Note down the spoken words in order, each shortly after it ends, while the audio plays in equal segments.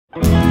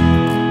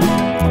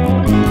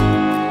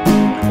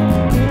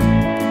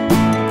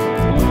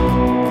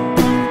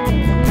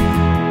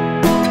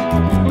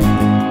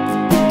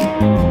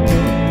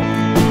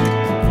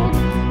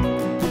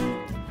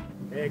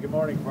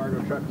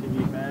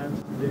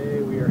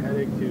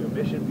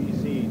Mission,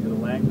 BC, to the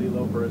Langley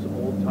Loafers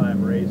Old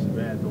Time Race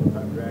event, Old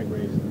Time Drag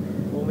Race.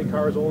 Only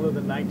cars older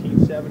than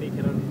 1970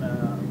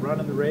 can run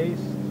in the race.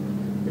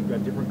 We've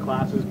got different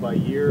classes by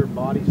year,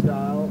 body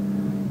style.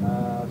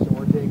 So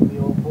we're taking the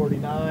old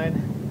 49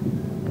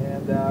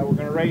 and we're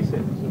going to race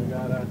it. So we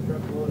got a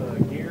truckload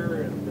of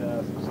gear and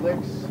some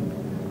slicks.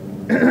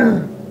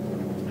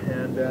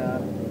 And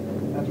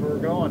that's where we're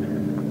going.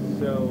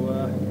 So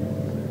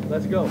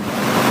let's go.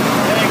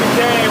 Hey, good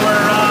day.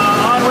 We're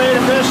on way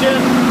to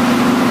Mission.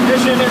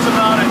 Mission is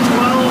about a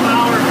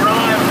 12-hour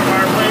drive from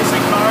our place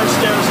in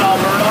Carstairs,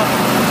 Alberta,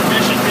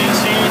 Mission,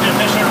 BC, to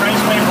Mission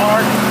Raceway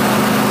Park.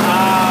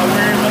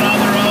 We've been on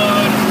the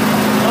road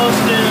close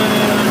to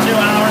 2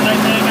 hours, I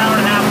think, hour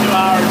and a half, 2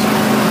 hours.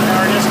 And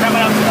we're just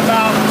coming up to the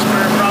mountains.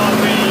 We're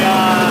probably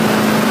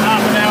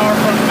half an hour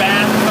from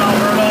Banff,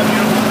 Alberta,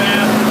 beautiful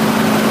Banff.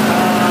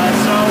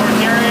 So we're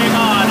carrying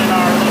on in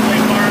our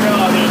lovely Fargo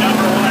on the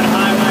 #1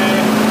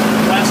 highway,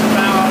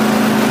 westbound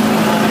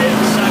in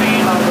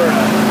sunny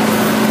Alberta.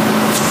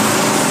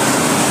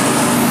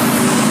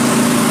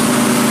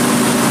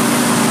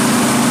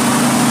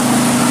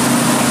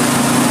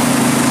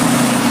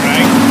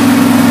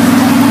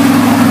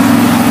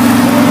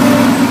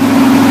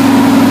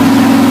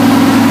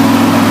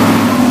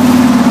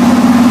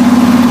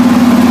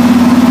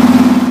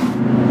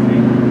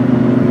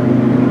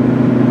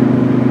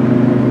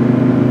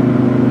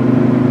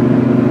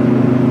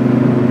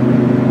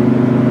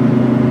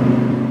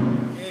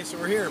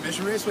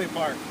 Raceway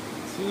Park.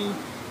 See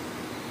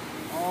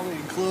all the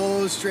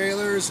enclosed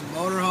trailers and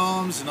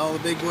motorhomes and all the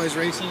big boys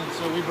racing, and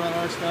so we brought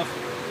our stuff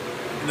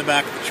in the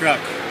back of the truck.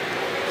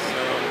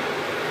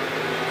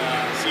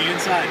 So see you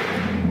inside.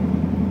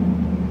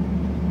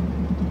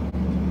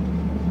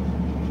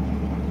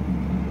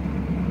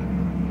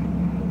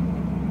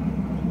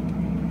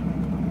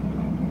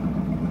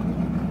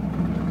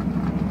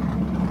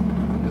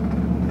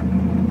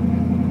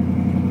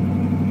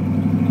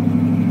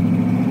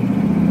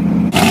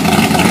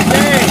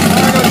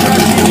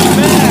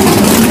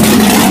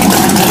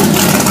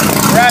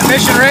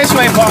 Mission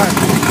Raceway Park,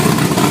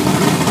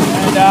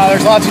 and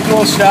there's lots of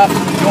cool stuff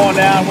going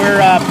down.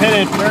 We're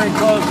pitted very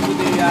close to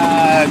the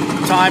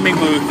timing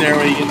booth there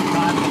where you get the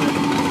time limit,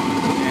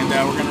 and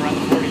we're going to run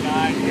the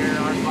 49 here.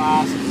 Our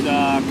class is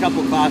a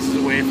couple classes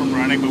away from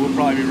running, but we'll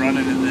probably be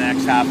running in the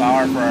next half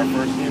hour for our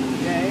first game of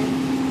the day.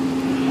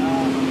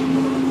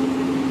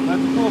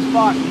 That's a cool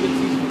spot. You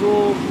can see some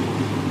cool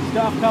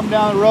stuff come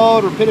down the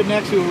road. We're pitted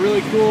next to a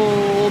really cool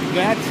old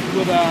vet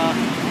with a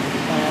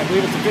I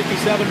believe it's a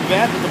 57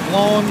 vet with a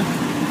blown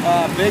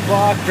big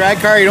block drag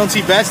car. You don't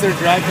see vets, there's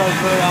drag cars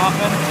very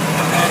often.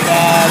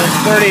 And this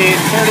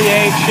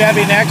 38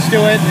 Chevy next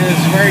to it is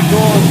very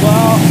cool as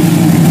well.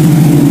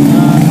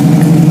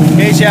 In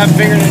case you haven't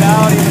figured it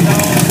out, even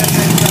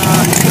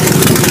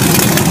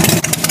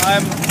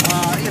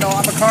though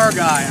I'm a car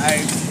guy.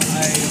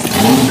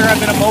 I'm sure I've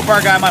been a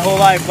Mopar guy my whole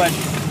life, but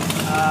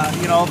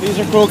you know, these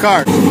are cool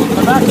cars.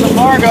 But back to the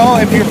Fargo.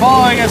 If you're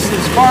following us,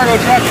 it's Fargo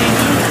Truck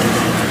TV.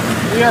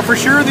 We are for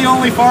sure the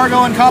only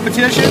Fargo in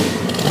competition,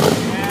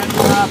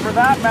 and for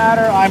that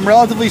matter, I'm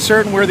relatively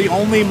certain we're the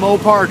only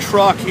Mopar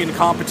truck in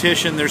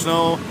competition. There's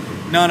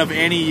none of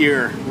any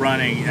year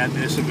running at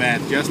this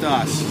event, just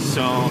us.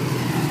 So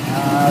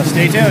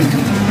stay tuned.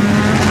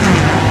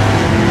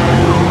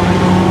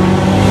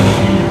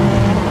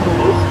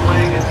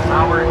 Volkswagen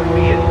powered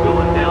Fiat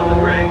going down the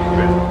drag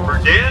strip for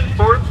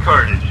Danforth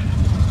Carnage,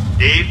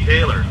 Dave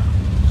Taylor.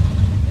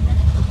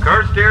 From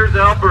Carstairs,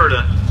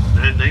 Alberta,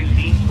 that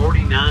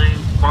 1949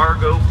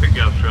 Fargo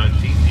pickup truck,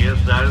 TCS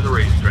side of the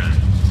racetrack.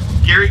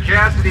 Gary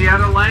Cassidy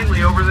out of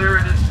Langley over there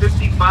in his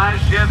 55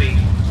 Chevy.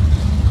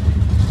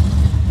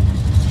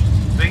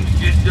 Things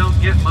just don't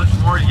get much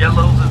more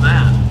yellow than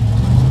that.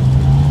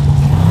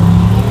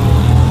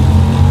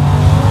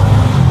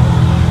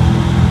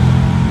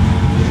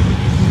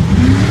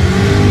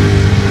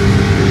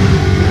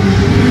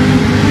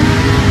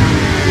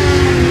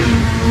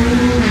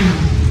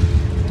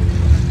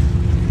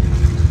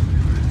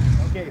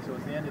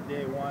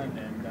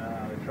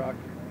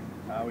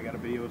 We got a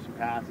video of some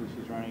passes.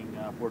 She's running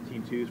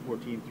 14.2s,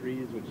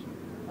 14.3s, which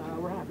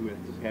we're happy with.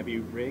 It's a heavy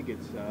rig.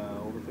 It's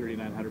over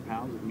 3,900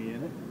 pounds with me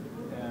in it.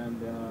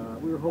 And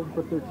we were hoping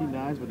for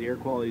 13.9s, but the air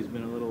quality's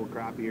been a little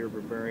crappy here,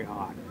 but very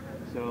hot.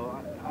 So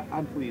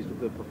I'm pleased with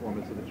the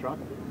performance of the truck.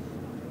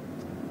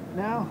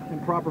 Now, in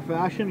proper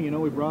fashion, you know,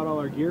 we brought all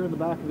our gear in the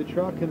back of the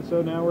truck, and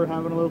so now we're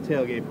having a little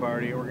tailgate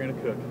party, and we're going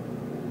to cook.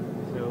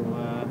 So,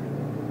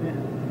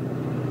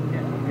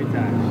 yeah, good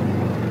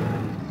times.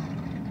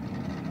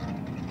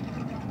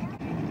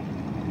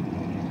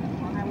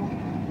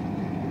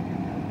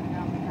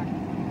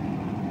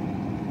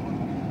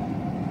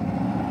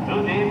 So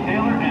Dave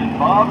Taylor and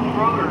Bob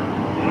Schroeder.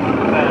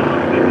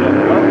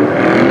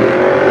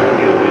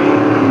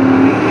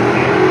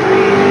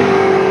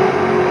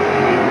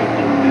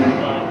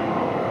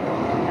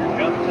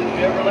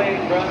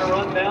 Chevrolet trying to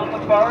run down the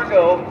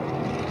Fargo.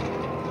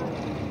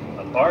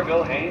 The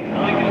Fargo Haynes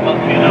Lincoln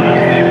must be another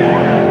step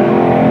forward.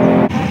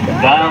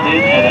 Dialed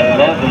in at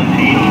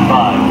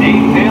 1185.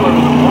 Dave Taylor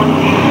with a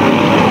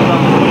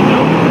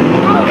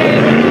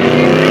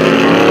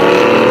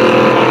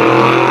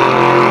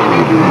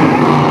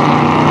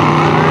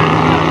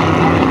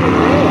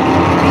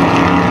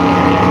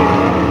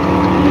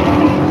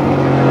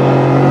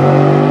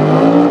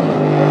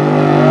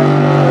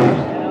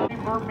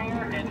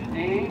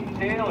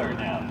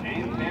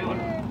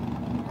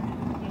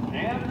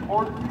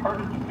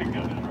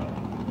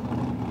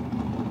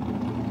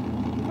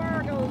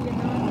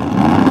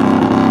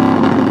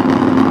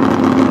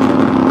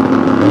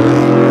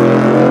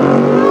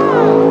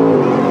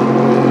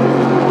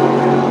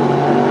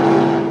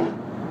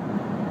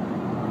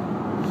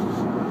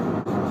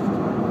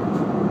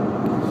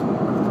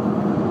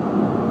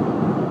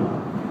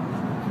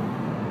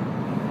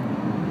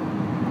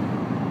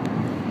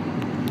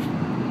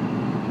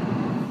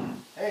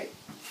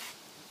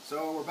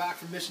So we're back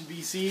from Mission,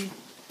 BC,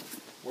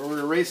 where we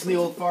were racing the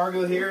old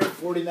Fargo here at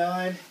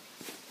 49.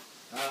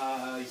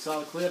 You saw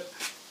the clip.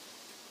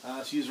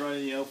 She was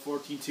running,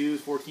 14.2s,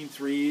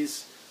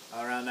 14.3s,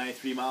 around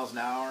 93 miles an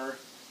hour.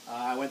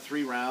 I went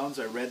 3 rounds.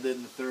 I red lit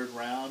in the 3rd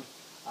round.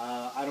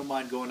 I don't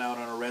mind going out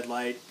on a red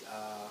light.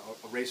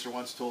 A racer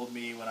once told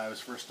me when I was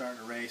first starting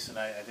to race, and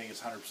I think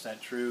it's 100%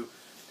 true,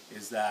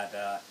 is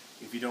that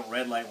if you don't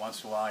red light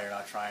once in a while, you're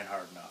not trying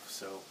hard enough.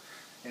 So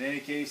in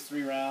any case,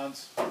 3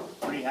 rounds,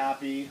 pretty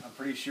happy. I'm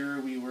pretty sure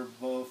we were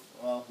both,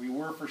 we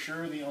were for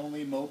sure the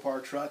only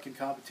Mopar truck in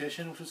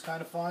competition, which was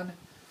kind of fun.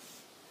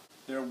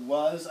 There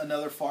was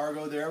another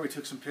Fargo there we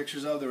took some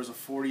pictures of. There was a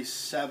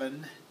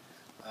 47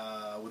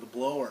 with a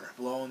blower,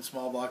 blowing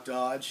small block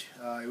Dodge.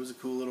 It was a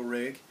cool little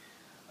rig.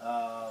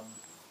 But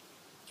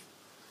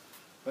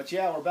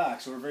yeah, we're back,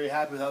 so we're very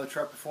happy with how the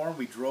truck performed.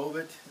 We drove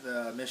it.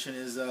 The mission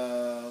is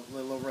a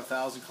little over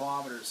 1,000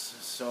 kilometers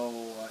so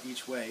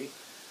each way.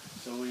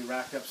 So we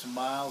racked up some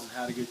miles and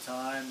had a good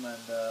time, and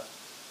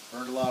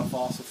burned a lot of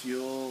fossil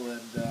fuel,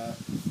 and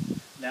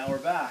now we're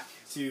back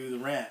to the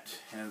rant.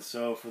 And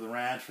so for the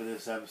rant for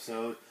this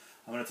episode,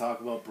 I'm going to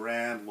talk about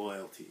brand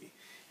loyalty.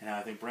 And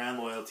I think brand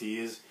loyalty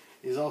is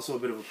also a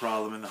bit of a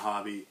problem in the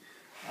hobby.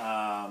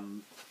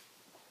 Don't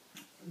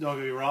get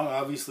me wrong,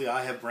 obviously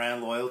I have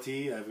brand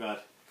loyalty. I've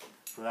got,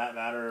 for that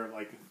matter,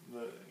 like,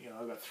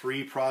 I've got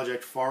 3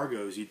 Project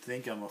Fargos. You'd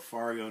think I'm a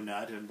Fargo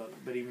nut,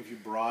 but even if you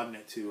broaden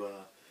it to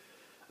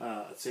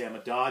let's say I'm a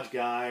Dodge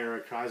guy or a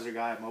Chrysler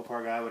guy, a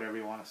Mopar guy, whatever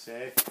you want to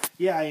say.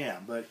 Yeah, I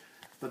am. But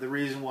the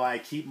reason why I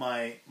keep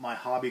my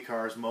hobby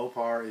cars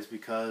Mopar is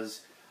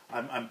because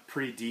I'm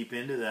pretty deep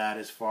into that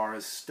as far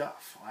as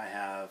stuff. I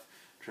have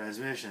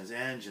transmissions,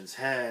 engines,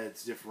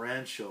 heads,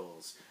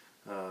 differentials,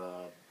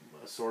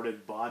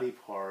 assorted body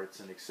parts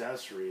and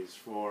accessories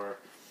for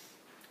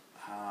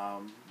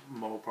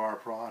Mopar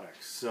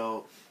products.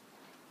 So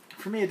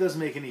for me, it doesn't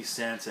make any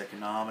sense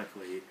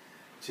economically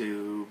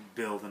to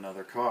build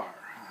another car.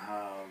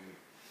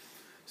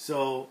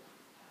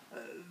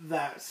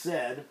 That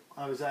said,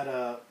 I was at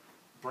a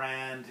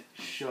brand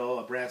show,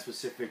 a brand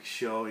specific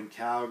show in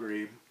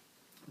Calgary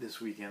this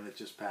weekend that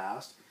just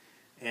passed,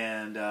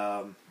 and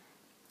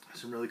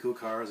some really cool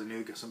cars. I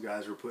knew some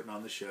guys were putting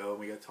on the show, and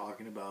we got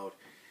talking about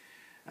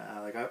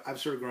I've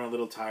sort of grown a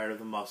little tired of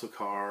the muscle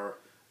car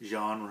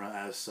genre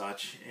as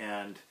such,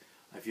 and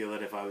I feel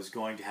that if I was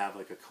going to have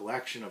like a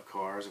collection of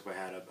cars, if I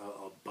had a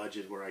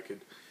budget where I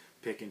could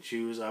pick and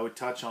choose, I would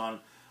touch on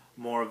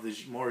more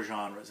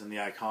genres and the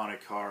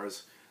iconic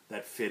cars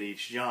that fit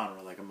each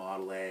genre, like a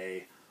Model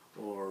A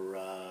or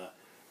a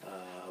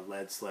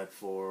lead sled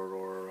Ford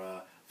or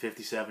a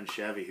 57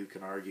 Chevy. Who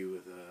can argue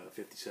with a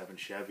 57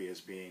 Chevy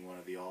as being one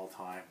of the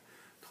all-time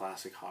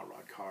classic hot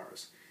rod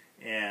cars?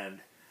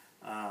 And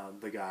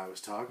the guy I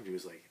was talking to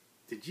was like,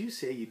 "Did you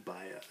say you'd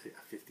buy a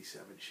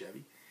 57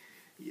 Chevy?"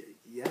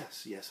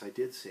 Yes, I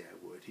did say I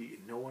would.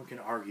 No one can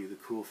argue the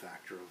cool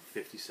factor of a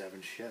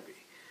 57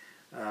 Chevy.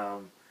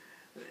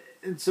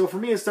 And so for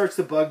me, it starts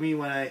to bug me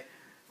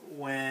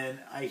when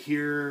I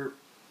hear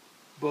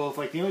both,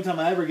 like, the only time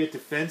I ever get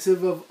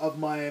defensive of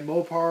my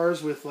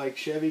Mopars with like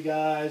Chevy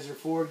guys or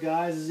Ford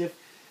guys is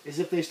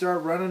if they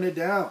start running it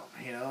down.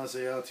 I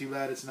say, "Oh, too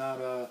bad it's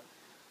not a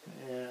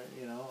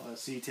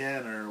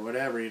C10 or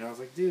whatever." I was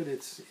like, dude,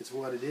 it's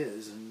what it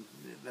is, and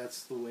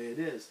that's the way it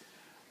is.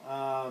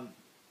 And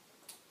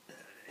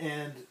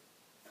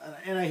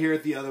I hear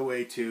it the other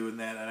way too,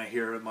 and I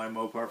hear my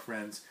Mopar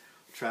friends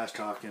trash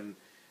talking,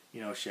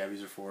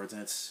 Chevys or Fords,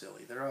 and it's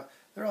silly. They're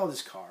all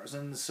just cars,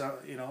 and so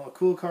a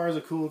cool car is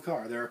a cool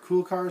car. There are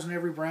cool cars in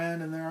every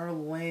brand, and there are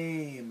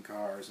lame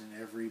cars in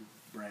every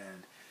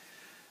brand.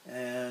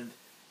 And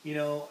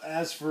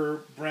as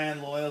for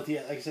brand loyalty,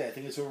 like I say, I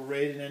think it's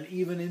overrated, and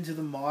even into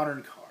the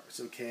modern cars.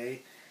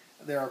 Okay,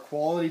 there are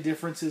quality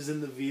differences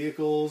in the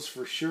vehicles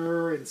for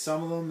sure, in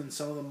some of them, in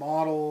some of the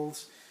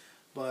models.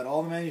 But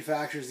all the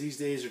manufacturers these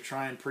days are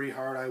trying pretty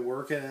hard. I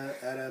work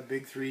at a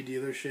big 3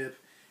 dealership,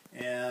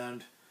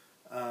 and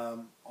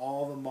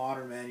all the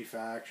modern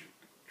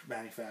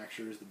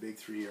manufacturers, the big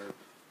 3, are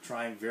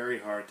trying very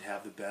hard to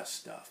have the best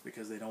stuff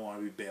because they don't want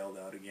to be bailed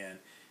out again.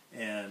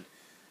 And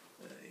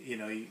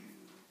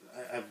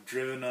I've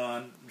driven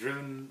a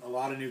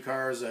lot of new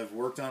cars. I've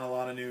worked on a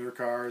lot of newer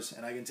cars,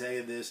 and I can tell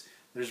you this: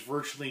 there's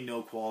virtually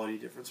no quality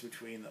difference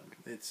between them.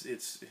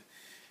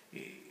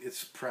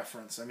 It's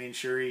preference. I mean,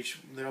 sure,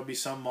 there'll be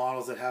some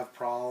models that have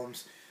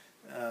problems,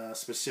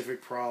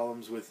 specific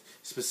problems with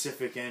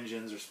specific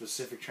engines or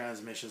specific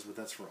transmissions, but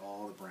that's for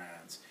all the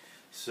brands.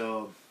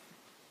 So,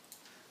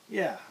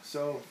 yeah,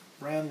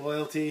 brand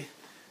loyalty.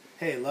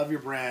 Hey, love your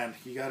brand.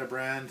 You got a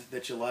brand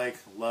that you like,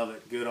 love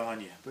it, good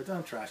on you. But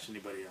don't trash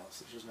anybody else.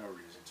 There's just no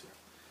reason to.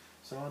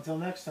 So until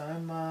next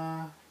time,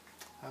 have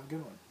a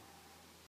good one.